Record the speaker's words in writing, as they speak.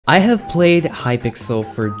I have played Hypixel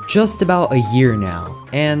for just about a year now,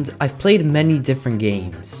 and I've played many different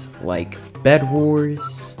games, like Bed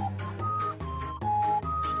Wars,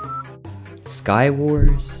 Sky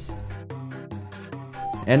Wars,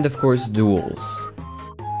 and of course Duels.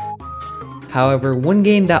 However, one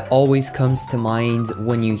game that always comes to mind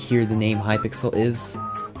when you hear the name Hypixel is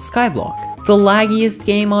Skyblock. The laggiest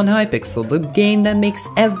game on Hypixel, the game that makes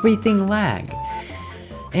everything lag.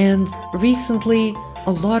 And recently,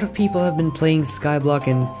 a lot of people have been playing Skyblock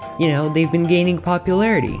and, you know, they've been gaining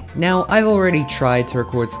popularity. Now, I've already tried to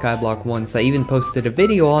record Skyblock once, I even posted a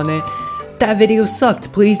video on it. That video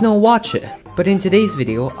sucked, please don't watch it. But in today's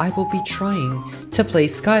video, I will be trying to play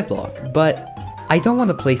Skyblock, but I don't want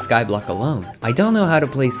to play Skyblock alone. I don't know how to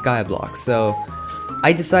play Skyblock, so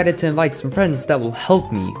I decided to invite some friends that will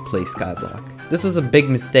help me play Skyblock. This was a big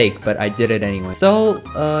mistake, but I did it anyway. So,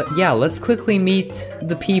 yeah, let's quickly meet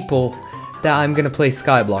the people that I'm gonna play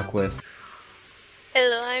Skyblock with.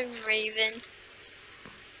 Hello, I'm Raven.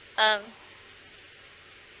 I'm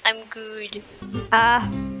good.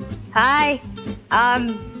 Hi.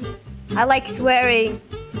 I like swearing.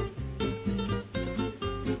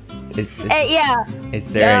 Is yeah.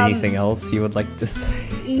 Is there anything else you would like to say?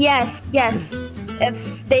 Yes. If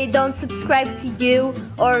they don't subscribe to you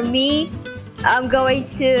or me, I'm going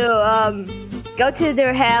to go to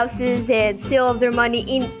their houses and steal all their money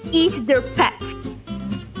and eat their pets.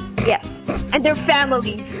 Yes, and their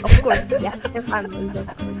families, of course. Yeah, their families. Of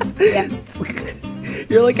course. Yeah.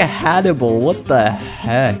 You're like a Hannibal. What the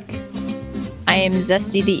heck? I am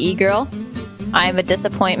Zesty the E-Girl. I am a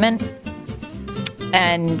disappointment.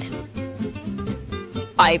 And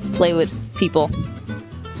I play with people.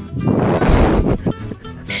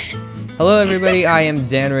 Hello everybody, I am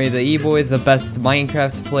Danray the E-Boy, the best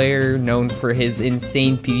Minecraft player, known for his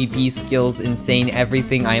insane PvP skills, insane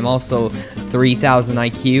everything. I am also 3000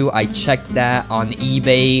 IQ, I checked that on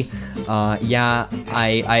eBay. Yeah,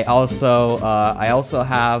 I also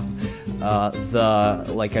have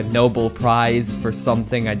like a Nobel Prize for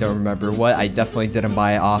something, I don't remember what. I definitely didn't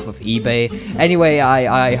buy it off of eBay. Anyway,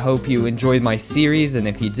 I hope you enjoyed my series, and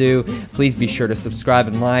if you do, please be sure to subscribe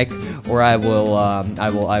and like, or I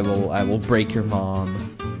will break your mom.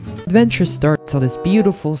 Adventure starts on this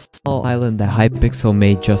beautiful small island that Hypixel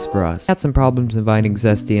made just for us. Had some problems inviting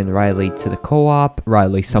Zesty and Riley to the co-op.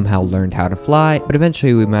 Riley somehow learned how to fly, but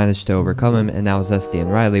eventually we managed to overcome him, and now Zesty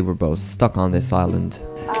and Riley were both stuck on this island.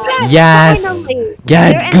 Yes! Finally.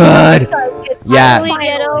 Get good! Yeah,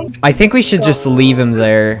 I think we should just leave him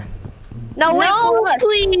there. No,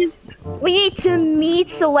 please. We need to meet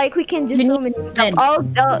so like we can do so many stuff. Oh,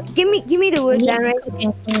 give me the wood,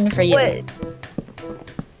 Danray. For you. Wood.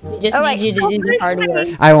 We just need you to do the hard work.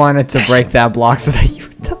 I wanted to break that block so that you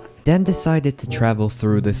would die. Then decided to travel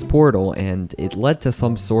through this portal, and it led to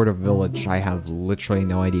some sort of village. I have literally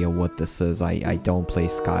no idea what this is. I don't play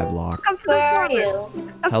Skyblock. Where are you?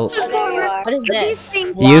 What is this?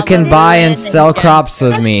 You can buy and sell crops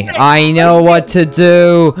with me. I know what to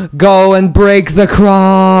do. Go and break the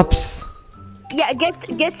crops. Yeah,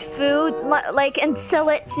 get food like and sell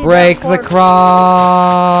it to Break the crops.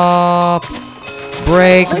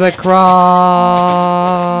 Break the crops.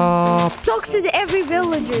 Talk to every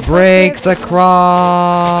villager. Break the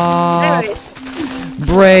crops.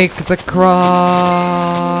 Break the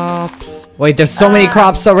crops. Wait, there's so many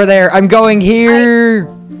crops over there. I'm going here.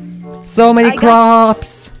 So many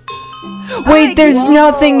crops. Wait, there's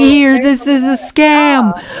nothing here. This is a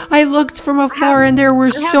scam. I looked from afar and there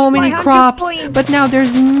were so many crops, but now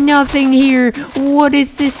there's nothing here. What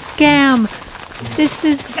is this scam? This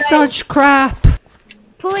is such crap.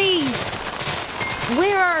 Please.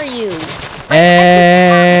 Where are you?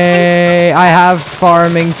 Hey, I have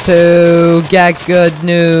farming too. Get good,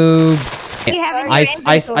 noobs.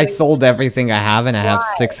 I sold everything I have and I have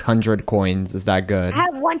 600 coins. Is that good? I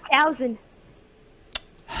have 1,000.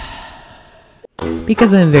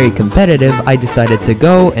 Because I'm very competitive, I decided to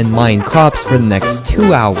go and mine crops for the next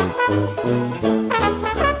 2 hours.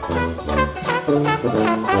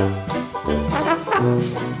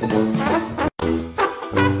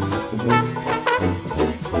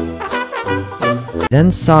 Then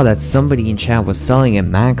saw that somebody in chat was selling a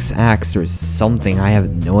max axe or something. I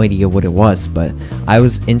have no idea what it was, but I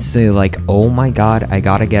was instantly like, oh my god, I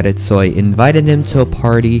gotta get it. So I invited him to a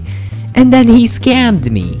party, and then he scammed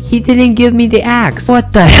me. He didn't give me the axe.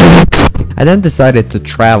 What the hell? I then decided to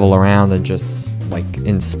travel around and just like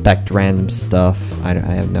inspect random stuff. I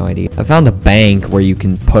have no idea. I found a bank where you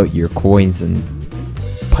can put your coins and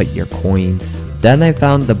put your coins. Then I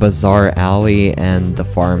found the bazaar alley and the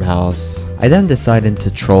farmhouse. I then decided to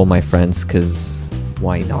troll my friends, cause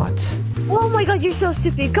why not? Oh my god, you're so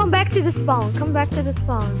stupid. Come back to the spawn. Come back to the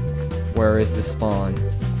spawn. Where is the spawn?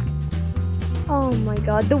 Oh my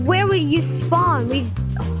god, the where will you spawn?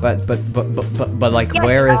 But like, Yes,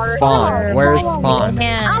 where is our- spawn? Where is Oh, spawn?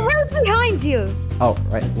 I'm right behind you. Oh,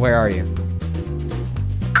 right. Where are you?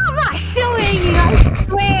 I'm not showing you. I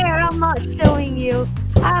swear, I'm not showing you.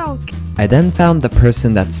 I don't. I then found the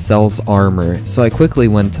person that sells armor, so I quickly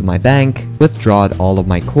went to my bank, withdrawed all of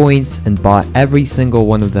my coins, and bought every single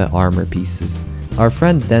one of the armor pieces. Our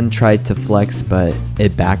friend then tried to flex, but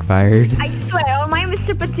it backfired. I swear, on my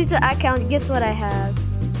Mr. Potato account, guess what I have?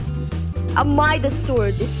 A Midas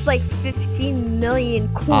sword. It's like 15 million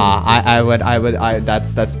coins.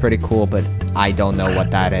 That's pretty cool, but I don't know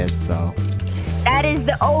what that is, so. That is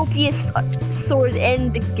the OPest sword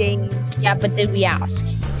in the game. Yeah, but did we ask?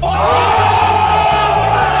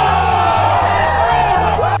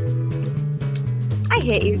 I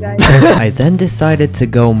hate you guys. I then decided to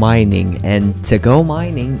go mining, and to go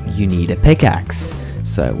mining, you need a pickaxe.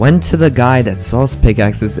 So I went to the guy that sells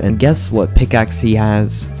pickaxes, and guess what pickaxe he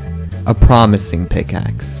has? A promising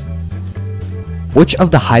pickaxe. Which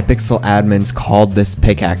of the Hypixel admins called this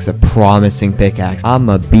pickaxe a promising pickaxe?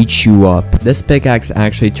 I'ma beat you up. This pickaxe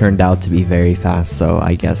actually turned out to be very fast, so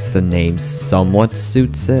I guess the name somewhat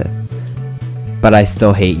suits it. But I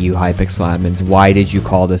still hate you, Hypixel admins. Why did you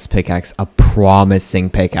call this pickaxe a promising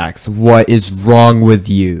pickaxe? What is wrong with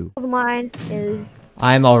you? Mine is.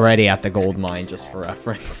 I'm already at the gold mine, just for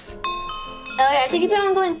reference. Oh, I have to keep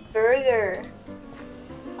on going further.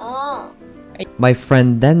 Oh. My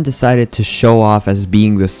friend then decided to show off as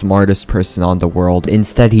being the smartest person on the world.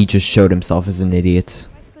 Instead, he just showed himself as an idiot.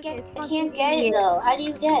 I can't get it though. How do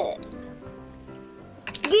you get it?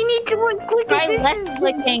 You need to click Try left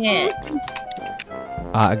clicking it.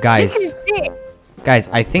 Guys, This is it. guys,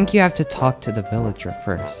 I think you have to talk to the villager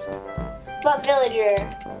first. But villager.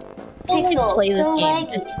 Pixel. Play the So game.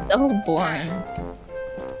 laggy. It's so boring.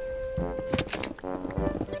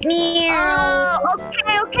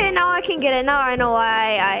 Okay, now I can get it. Now I know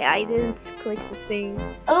why I didn't click the thing.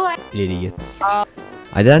 Oh, I Idiots.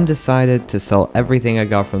 I then decided to sell everything I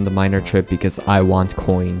got from the miner trip because I want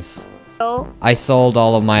coins. Oh, I sold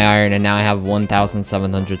all of my iron and now I have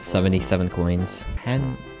 1,777 coins.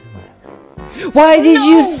 And why did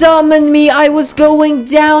you summon me? I was going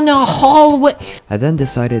down a hallway. I then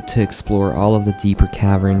decided to explore all of the deeper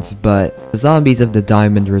caverns, but the zombies of the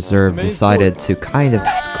Diamond Reserve decided to kind of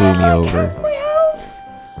screw me over. My health.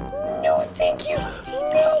 No, thank you.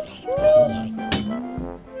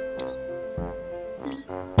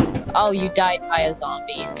 Oh, you died by a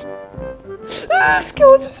zombie.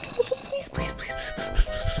 Skeleton, please.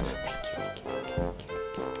 Thank you.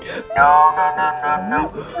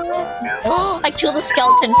 No. Oh, I killed a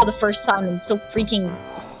skeleton for the first time and it's so freaking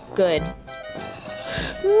good.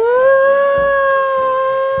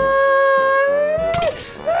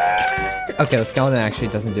 Okay, the skeleton actually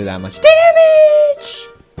doesn't do that much damage!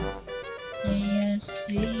 Yes,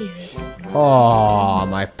 yes. Oh,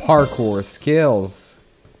 my parkour skills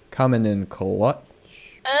coming in clutch.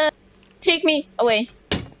 Take me away.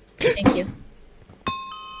 Thank you.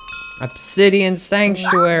 Obsidian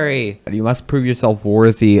Sanctuary! You must prove yourself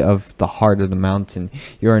worthy of the heart of the mountain.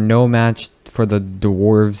 You are no match for the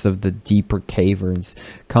dwarves of the deeper caverns.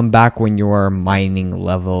 Come back when you are mining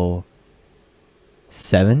level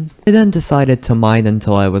 7? I then decided to mine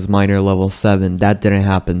until I was miner level 7. That didn't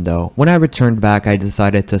happen though. When I returned back, I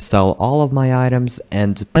decided to sell all of my items,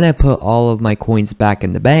 and when I put all of my coins back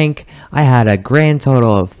in the bank, I had a grand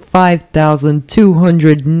total of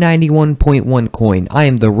 5,291.1 coin. I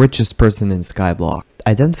am the richest person in Skyblock.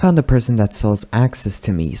 I then found a person that sells axes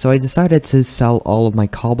to me, so I decided to sell all of my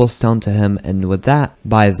cobblestone to him, and with that,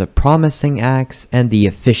 buy the promising axe and the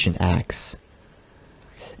efficient axe.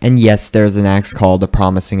 And yes, there's an axe called the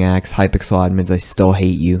Promising Axe. Hypixel admins, I still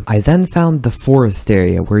hate you. I then found the forest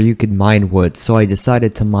area where you could mine wood, so I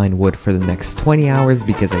decided to mine wood for the next 20 hours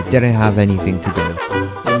because I didn't have anything to do.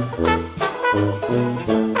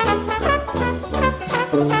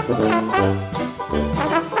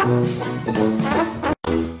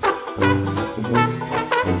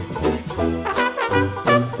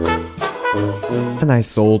 And I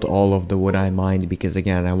sold all of the wood I mined because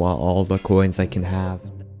again, I want all the coins I can have.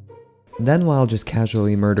 Then while just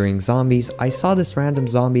casually murdering zombies, I saw this random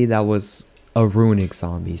zombie that was a runic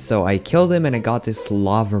zombie. So I killed him and I got this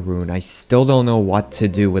lava rune. I still don't know what to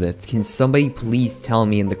do with it. Can somebody please tell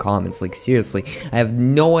me in the comments? Like, seriously, I have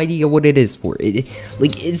no idea what it is for.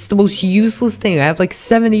 Like, it's the most useless thing. I have like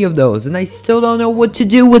 70 of those and I still don't know what to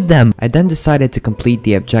do with them. I then decided to complete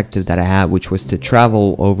the objective that I had, which was to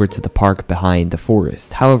travel over to the park behind the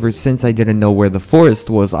forest. However, since I didn't know where the forest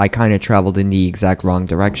was, I kind of traveled in the exact wrong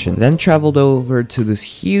direction. Then traveled over to this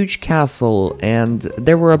huge castle and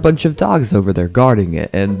there were a bunch of dogs over there guarding it,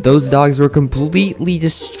 and those dogs were completely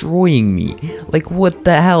destroying me. Like, what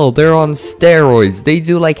the hell? They're on steroids. They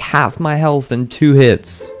do like half my health in 2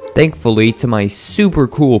 hits. Thankfully, to my super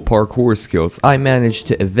cool parkour skills, I managed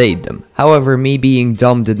to evade them. However, me being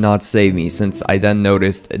dumb did not save me, since I then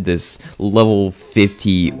noticed this level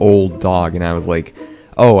 50 old dog and I was like,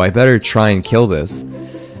 oh, I better try and kill this.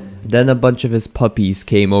 Then a bunch of his puppies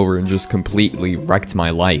came over and just completely wrecked my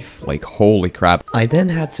life. Like, holy crap. I then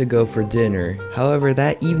had to go for dinner. However,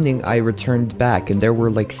 that evening I returned back and there were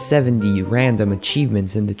like 70 random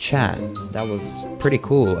achievements in the chat. That was pretty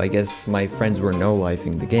cool. I guess my friends were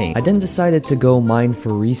no-lifing the game. I then decided to go mine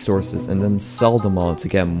for resources and then sell them all to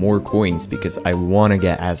get more coins because I want to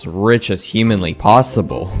get as rich as humanly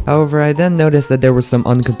possible. However, I then noticed that there were some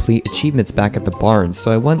incomplete achievements back at the barn,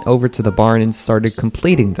 so I went over to the barn and started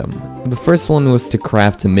completing them. The first one was to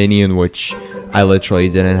craft a minion, which I literally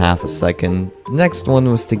did in half a second. The next one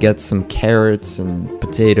was to get some carrots and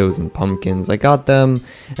potatoes and pumpkins. I got them,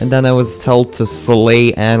 and then I was told to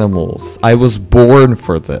slay animals. I was born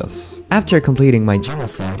for this. After completing my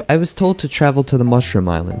genocide, I was told to travel to the Mushroom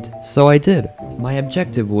Island, so I did. My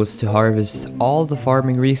objective was to harvest all the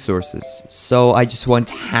farming resources, so I just went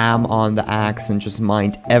ham on the axe and just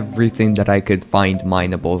mined everything that I could find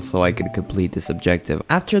mineable so I could complete this objective.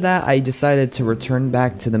 After that, I decided to return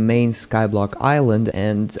back to the main Skyblock Island,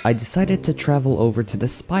 and I decided to travel over to the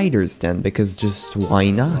spiders den, because just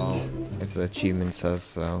why not? If the achievement says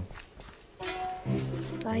so.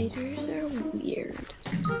 Spiders are weird.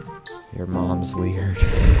 Your mom's weird.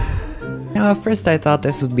 Now, at first I thought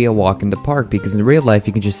this would be a walk in the park, because in real life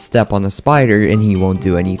you can just step on a spider and he won't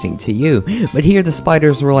do anything to you. But here the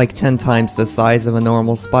spiders were like 10 times the size of a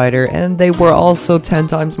normal spider, and they were also 10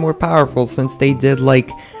 times more powerful, since they did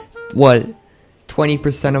like, what,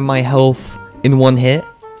 20% of my health in 1 hit?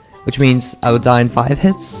 Which means I would die in 5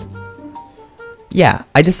 hits? Yeah,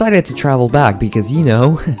 I decided to travel back because, you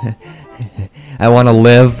know, I want to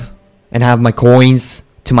live and have my coins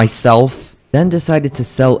to myself. Then decided to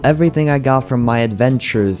sell everything I got from my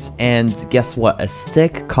adventures, and guess what? A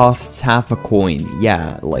stick costs half a coin.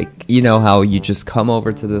 Yeah, like, you know how you just come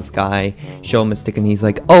over to this guy, show him a stick, and he's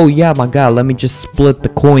like, oh yeah, my god, let me just split the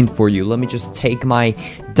coin for you. Let me just take my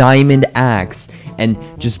diamond axe and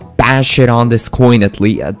just bash it on this coin at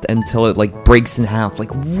least until it like breaks in half.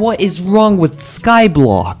 Like, what is wrong with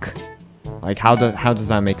Skyblock? Like, how does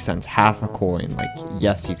that make sense? Half a coin. Like,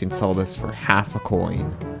 yes, you can sell this for half a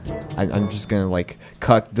coin. I'm just gonna, like,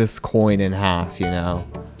 cut this coin in half, you know?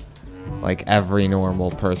 Like, every normal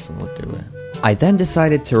person would do it. I then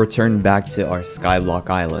decided to return back to our Skyblock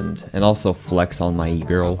Island, and also flex on my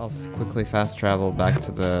e-girl. I'll quickly fast travel back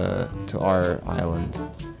to our island,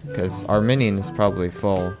 because our minion is probably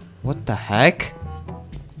full. What the heck?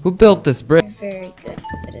 Who built this bridge? I'm very good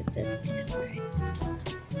at this. Don't worry.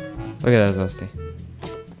 Look at that, Zesty.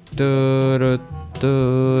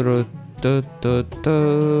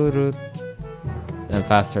 I'm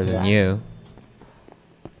faster than you.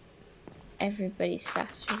 Everybody's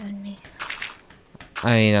faster than me.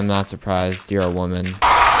 I mean, I'm not surprised. You're a woman.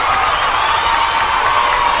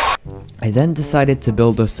 I then decided to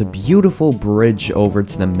build us a beautiful bridge over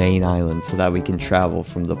to the main island so that we can travel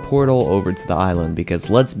from the portal over to the island, because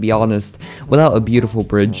let's be honest, without a beautiful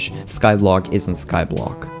bridge, Skyblock isn't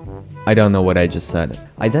Skyblock. I don't know what I just said.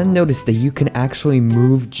 I then noticed that you can actually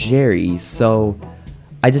move Jerry, so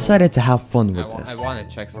I decided to have fun with this. I want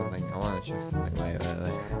to check something. Wait.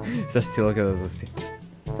 Zesty, look at this, Zesty.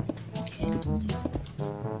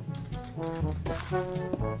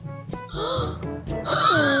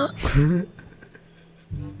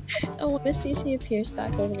 I want to see if he appears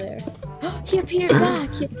back over there. He appeared back!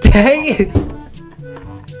 Dang it!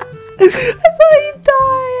 I thought he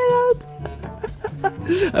died!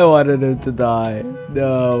 I wanted him to die.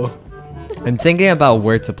 No. I'm thinking about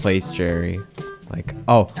where to place Jerry. Like,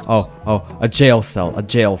 oh, a jail cell.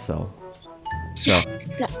 So,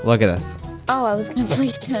 look at this. Oh, I was gonna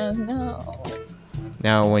place him. No.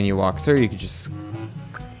 Now, when you walk through, you can just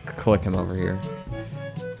click him over here.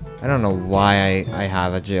 I don't know why I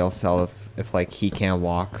have a jail cell if like he can't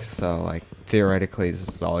walk. So like theoretically this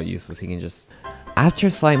is all useless. He can just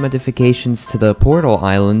After slight modifications to the portal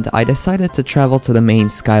island, I decided to travel to the main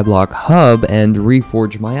Skyblock hub and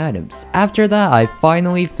reforge my items. After that, I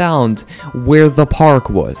finally found where the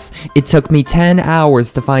park was. It took me 10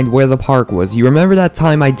 hours to find where the park was. You remember that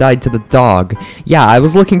time I died to the dog? Yeah, I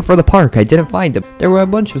was looking for the park, I didn't find it. There were a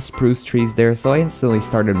bunch of spruce trees there, so I instantly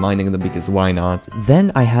started mining them because why not?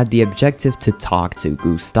 Then I had the objective to talk to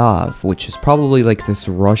Gustav, which is probably like this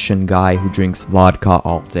Russian guy who drinks vodka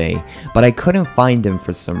all day, but I couldn't find him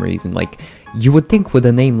for some reason. Like, you would think with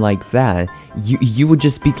a name like that, you would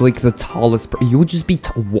just be like the tallest, you would just be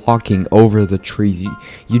walking over the trees.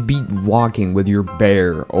 You'd be walking with your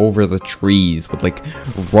bear over the trees with like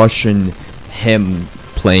Russian hymn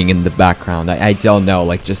playing in the background. I don't know,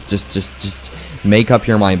 like just make up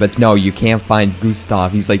your mind. But no, you can't find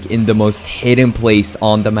Gustav. He's like in the most hidden place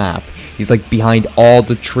on the map. He's like behind all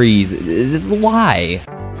the trees. This is why.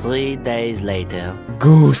 3 days later.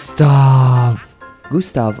 Gustav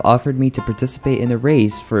offered me to participate in a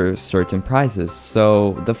race for certain prizes.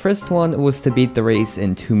 So the first one was to beat the race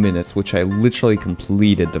in 2 minutes, which I literally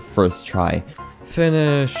completed the first try.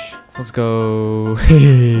 Finish. Let's go.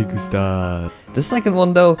 Hey, Gustav. The second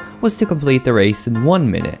one though was to complete the race in 1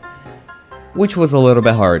 minute, which was a little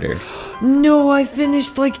bit harder. No, I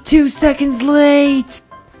finished like 2 seconds late.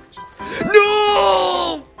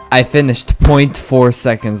 No! I finished 0.4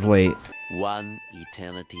 seconds late. 1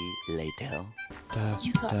 eternity later.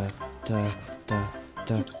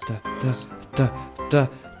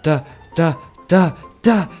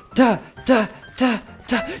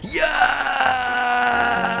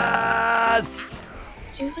 Yes!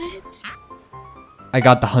 Do it. I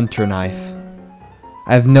got the hunter knife.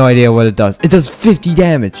 I have no idea what it does. It does 50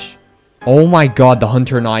 damage. Oh my god, the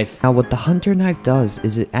hunter knife. Now what the hunter knife does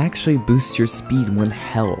is it actually boosts your speed when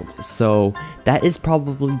held. So that is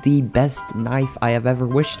probably the best knife I have ever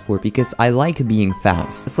wished for because I like being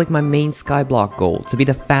fast. It's like my main Skyblock goal, to be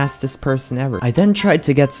the fastest person ever. I then tried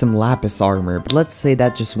to get some lapis armor, but let's say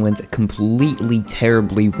that just went completely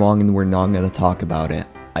terribly wrong and we're not gonna talk about it.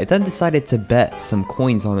 I then decided to bet some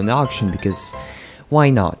coins on an auction because why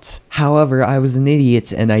not? However, I was an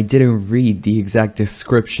idiot and I didn't read the exact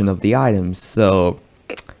description of the items, so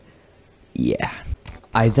yeah.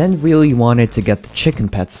 I then really wanted to get the chicken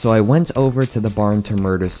pets, so I went over to the barn to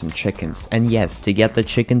murder some chickens. And yes, to get the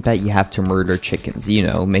chicken pet, you have to murder chickens, you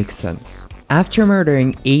know, makes sense. After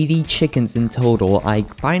murdering 80 chickens in total, I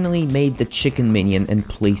finally made the chicken minion and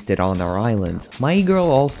placed it on our island. My girl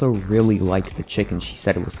also really liked the chicken, she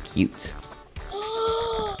said it was cute.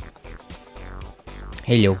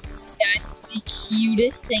 Hello. That's the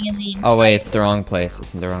cutest thing in the Oh wait, it's the wrong place.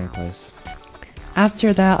 It's in the wrong place.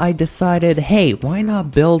 After that, I decided, hey, why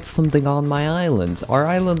not build something on my island? Our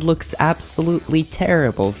island looks absolutely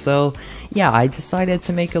terrible, so yeah, I decided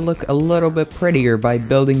to make it look a little bit prettier by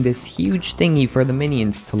building this huge thingy for the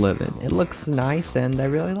minions to live in. It looks nice and I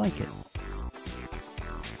really like it.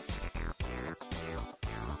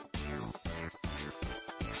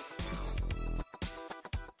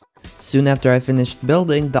 Soon after I finished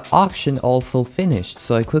building, the auction also finished,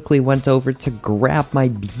 so I quickly went over to grab my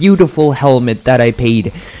beautiful helmet that I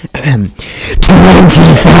paid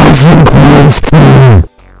 20,000 coins for.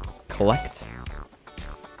 Collect.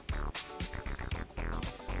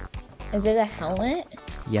 Is it a helmet?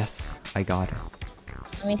 Yes, I got it.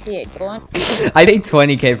 Let me see it. Go on. I paid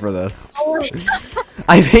 20k for this. Oh,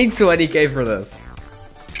 I paid 20k for this.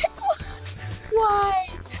 why?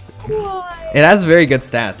 Why? It has very good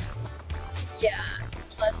stats. Yeah.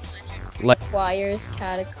 Plus Like, requires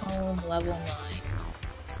catacomb level 9.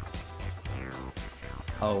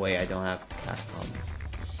 oh wait, I don't have catacomb.